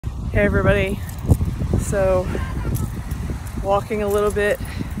Hey everybody, so walking a little bit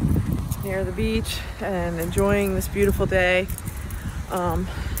near the beach and enjoying this beautiful day.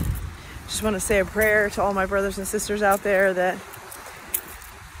 Just want to say a prayer to all my brothers and sisters out there that,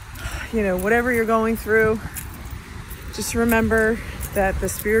 you know, whatever you're going through, just remember that the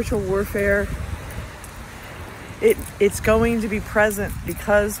spiritual warfare, it's going to be present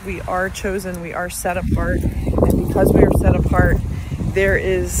because we are chosen, we are set apart, and because we are set apart,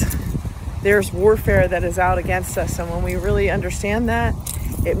 there's warfare that is out against us. And when we really understand that,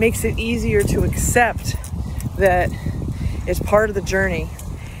 it makes it easier to accept that it's part of the journey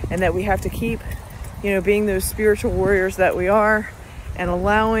and that we have to keep, you know, being those spiritual warriors that we are and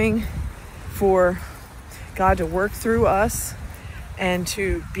allowing for God to work through us and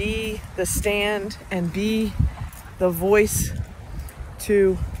to be the stand and be the voice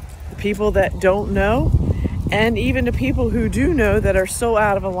to the people that don't know, and even to people who do know that are so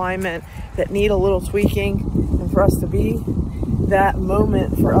out of alignment that need a little tweaking, and for us to be that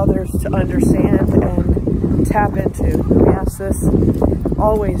moment for others to understand and tap into. We ask this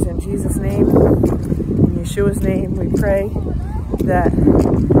always in Jesus' name, in Yeshua's name. We pray that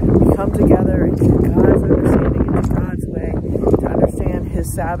we come together into God's understanding, into God's way, to understand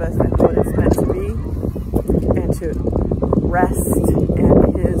His Sabbath and what it's meant to be, and to rest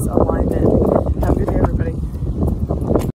in His